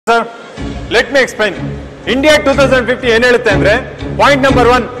Sir, let me explain. India 2050 ಏನ್ ಹೇಳುತ್ತೆ ಅಂದ್ರೆ, ಪಾಯಿಂಟ್ ನಂಬರ್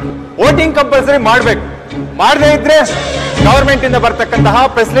 1, ವೋಟಿಂಗ್ ಕಂಪಲ್ಸರಿ ಮಾಡ್ಬೇಕು. ಮಾಡದೇ ಇದ್ರೆ ಗವರ್ಮೆಂಟ್ ಇಂದ ಬರ್ತಕ್ಕಂತಹ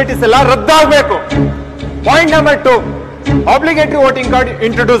ಫೆಸಿಲಿಟೀಸ್ ಎಲ್ಲ ರದ್ದಾಗಬೇಕು. Point number 2, obligatory voting card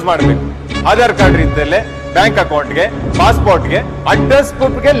introduce ಮಾಡಬೇಕು. ಆಧಾರ್ ಕಾರ್ಡ್ ರೀತಿಯಲ್ಲೇ ಬ್ಯಾಂಕ್ ಅಕೌಂಟ್ಗೆ, ಪಾಸ್ಪೋರ್ಟ್ಗೆ, ಅಡ್ರೆಸ್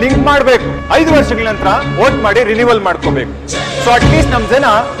ಪ್ರೂಫ್ಗೆ ಲಿಂಕ್ ಮಾಡಬೇಕು. 5 ವರ್ಷಗಳ ನಂತರ ವೋಟ್ ಮಾಡಿ ರಿನಿವಲ್ ಮಾಡ್ಕೋಬೇಕು. ಸೊ ಅಟ್ ಲೀಸ್ಟ್ ನಮ್ ಜನ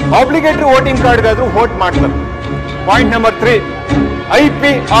ಆಬ್ಲಿಗೇಟರಿ ವೋಟಿಂಗ್ ಕಾರ್ಡ್ಗಾದ್ರೂ ವೋಟ್ ಮಾಡ್ತಾರೆ. ಪಾಯಿಂಟ್ ನಂಬರ್ 3,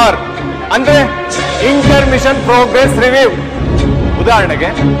 IPR ಅಂದ್ರೆ ಇಂಟರ್ಮಿಷನ್ ಪ್ರೋಗ್ರೆಸ್ ರಿವ್ಯೂ. ಉದಾಹರಣೆಗೆ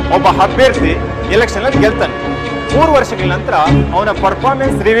ಒಬ್ಬ ಅಭ್ಯರ್ಥಿ ಎಲೆಕ್ಷನ್ ಅಲ್ಲಿ ಗೆಲ್ತಾನೆ. 3 ವರ್ಷಗಳ ನಂತರ ಅವನ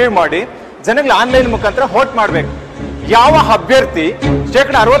ಪರ್ಫಾರ್ಮೆನ್ಸ್ ರಿವ್ಯೂ ಮಾಡಿ ಜನಗಳ ಆನ್ಲೈನ್ ಮುಖಾಂತರ ವೋಟ್ ಮಾಡ್ಬೇಕು. ಯಾವ ಅಭ್ಯರ್ಥಿ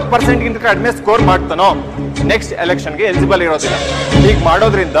 60% ಕಡಿಮೆ ಸ್ಕೋರ್ ಮಾಡ್ತಾನೋ ನೆಕ್ಸ್ಟ್ ಎಲೆಕ್ಷನ್ಗೆ ಎಲಿಜಿಬಲ್ ಇರೋದಿಲ್ಲ. ಹೀಗೆ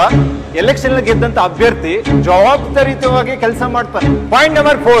ಮಾಡೋದ್ರಿಂದ ಎಲೆಕ್ಷನ್ ಗೆದ್ದಂತ ಅಭ್ಯರ್ಥಿ ಜವಾಬ್ದಾರಿಯುತವಾಗಿ ಕೆಲಸ ಮಾಡ್ತಾನೆ. ಪಾಯಿಂಟ್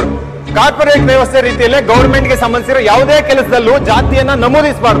ನಂಬರ್ 4, ಕಾರ್ಪೊರೇಟ್ ವ್ಯವಸ್ಥೆ ರೀತಿಯಲ್ಲೇ ಗೌರ್ಮೆಂಟ್ಗೆ ಸಂಬಂಧಿಸಿರೋ ಯಾವುದೇ ಕೆಲಸದಲ್ಲೂ ಜಾತಿಯನ್ನ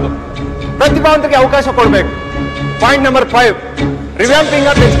ನಮೂದಿಸಬಾರ್ದು. ಪ್ರತಿಭಾವಂತರಿಗೆ ಅವಕಾಶ ಕೊಡಬೇಕು. Point number 5, ರಿವ್ಯಾಂಪಿಂಗ್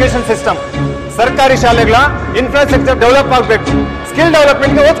of education system. ಸರ್ಕಾರಿ ಶಾಲೆಗಳ ಇನ್ಫ್ರಾಸ್ಟ್ರಕ್ಚರ್ ಡೆವಲಪ್ ಆಗಬೇಕು. ಸ್ಕಿಲ್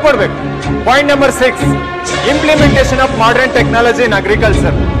ಡೆವಲಪ್ಮೆಂಟ್ಗೆ ಒತ್ತು ಕೊಡಬೇಕು. Point number 6, implementation of modern technology in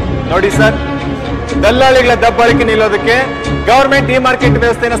agriculture. ನೋಡಿ ಸರ್, ದಲ್ಲಾಳಿಗಳ ದಬ್ಬಾಳಿಕೆ ನಿಲ್ಲೋದಕ್ಕೆ ಗವರ್ಮೆಂಟ್ ಇ ಮಾರ್ಕೆಟ್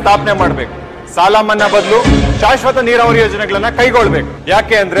ವ್ಯವಸ್ಥೆಯನ್ನು ಸ್ಥಾಪನೆ ಮಾಡಬೇಕು. ಸಾಲ ಮನ್ನಾ ಬದಲು ಶಾಶ್ವತ ನೀರಾವರಿ ಯೋಜನೆಗಳನ್ನ ಕೈಗೊಳ್ಳಬೇಕು.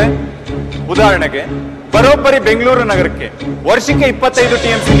 ಯಾಕೆ ಅಂದ್ರೆ, ಉದಾಹರಣೆಗೆ ಬರೋಬ್ಬರಿ ಬೆಂಗಳೂರು ನಗರಕ್ಕೆ ವರ್ಷಕ್ಕೆ 25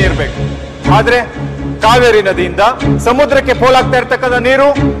 TMC ನೀರು ಬೇಕು. ಆದ್ರೆ ಕಾವೇರಿ ನದಿಯಿಂದ ಸಮುದ್ರಕ್ಕೆ ಪೋಲಾಗ್ತಾ ಇರ್ತಕ್ಕಂಥ ನೀರು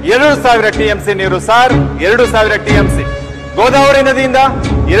 2000 TMC ನೀರು ಸರ್, 2000 TMC. ಗೋದಾವರಿ ನದಿಯಿಂದ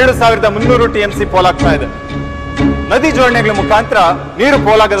 2300 TMC ಪೋಲಾಗ್ತಾ ಇದೆ. ನದಿ ಜೋಡಣೆಗಳ ಮುಖಾಂತರ ನೀರು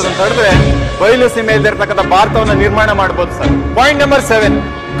ಪೋಲಾಗದ ಅಂತ ಹೇಳಿದ್ರೆ ಬಯಲು ಸೀಮೆಯಲ್ಲಿ ಇರ್ತಕ್ಕಂಥ ಭಾರತವನ್ನ ನಿರ್ಮಾಣ ಮಾಡಬಹುದು ಸರ್. ಪಾಯಿಂಟ್ ನಂಬರ್ 7,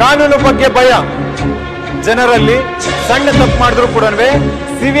 ಕಾನೂನು ಬಗ್ಗೆ ಭಯ. ಜನರಲ್ಲಿ ಸಣ್ಣ ತಪ್ಪು ಮಾಡಿದ್ರು ಕೂಡ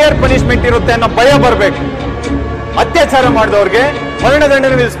ಸಿವಿಯರ್ ಪನಿಷ್ಮೆಂಟ್ ಇರುತ್ತೆ ಅನ್ನೋ ಭಯ ಬರಬೇಕು. ಅತ್ಯಾಚಾರ ಮಾಡಿದವ್ರಿಗೆ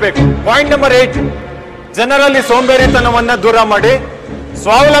ಮರಣದಂಡನೆ ವಿಧಿಸಬೇಕು. ಪಾಯಿಂಟ್ ನಂಬರ್ 8, ಜನರಲ್ಲಿ ಸೋಂಬೇರಿತನವನ್ನ ದೂರ ಮಾಡಿ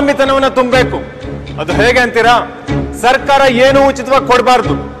ಸ್ವಾವಲಂಬಿತನವನ್ನ ತುಂಬಬೇಕು. ಅದು ಹೇಗೆ ಅಂತೀರಾ? ಸರ್ಕಾರ ಏನು ಉಚಿತವಾಗಿ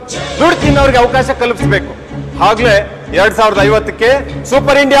ಕೊಡಬಾರ್ದು, ದುಡ್ಡು ತಿನ್ನೋರಿಗೆ ಅವಕಾಶ ಕಲ್ಪಿಸಬೇಕು. ಆಗ್ಲೇ 2050ಕ್ಕೆ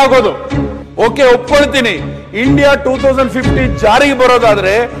ಸೂಪರ್ ಇಂಡಿಯಾ ಆಗೋದು. ಓಕೆ, ಒಪ್ಕೊಳ್ತೀನಿ. ಇಂಡಿಯಾ 2050 ಜಾರಿಗೆ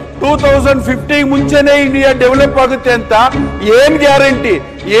ಬರೋದಾದ್ರೆ 2050 ಮುಂಚೆನೆ ಇಂಡಿಯಾ ಡೆವಲಪ್ ಆಗುತ್ತೆ ಅಂತ ಏನ್ ಗ್ಯಾರಂಟಿ?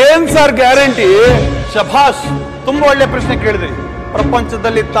 ಏನ್ ಸರ್ ಗ್ಯಾರಂಟಿ? ಶಭಾಷ್, ತುಂಬಾ ಒಳ್ಳೆ ಪ್ರಶ್ನೆ ಕೇಳಿದ್ರಿ.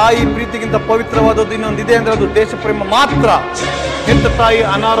 ಪ್ರಪಂಚದಲ್ಲಿ ತಾಯಿ ಪ್ರೀತಿಗಿಂತ ಪವಿತ್ರವಾದದ್ದು ಇನ್ನೊಂದಿದೆ ಅಂದ್ರೆ ಅದು ದೇಶ ಪ್ರೇಮ ಮಾತ್ರ. ಹೆತ್ತ ತಾಯಿ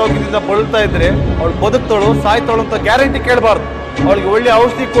ಅನಾರೋಗ್ಯದಿಂದ ಬಳಲ್ತಾ ಇದ್ರೆ ಅವಳು ಬದುಕ್ತಾಳು ಸಾಯ್ತಾಳು ಅಂತ ಗ್ಯಾರಂಟಿ ಕೇಳಬಾರ್ದು. ಅವಳಿಗೆ ಒಳ್ಳೆ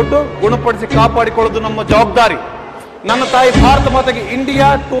ಔಷಧಿ ಕೊಟ್ಟು ಗುಣಪಡಿಸಿ ಕಾಪಾಡಿಕೊಳ್ಳೋದು ನಮ್ಮ ಜವಾಬ್ದಾರಿ. ನನ್ನ ತಾಯಿ ಭಾರತ ಮಾತೆಗೆ ಇಂಡಿಯಾ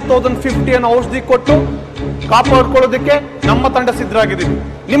 2050 ಅನ್ನೋ ಔಷಧಿ ಕೊಟ್ಟು ಕಾಪಾಡಿಕೊಳ್ಳೋದಕ್ಕೆ ನಮ್ಮ ತಂಡ ಸಿದ್ಧರಾಗಿದ್ದೀವಿ.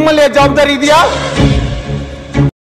 ನಿಮ್ಮಲ್ಲಿ ಜವಾಬ್ದಾರಿ ಇದೆಯಾ?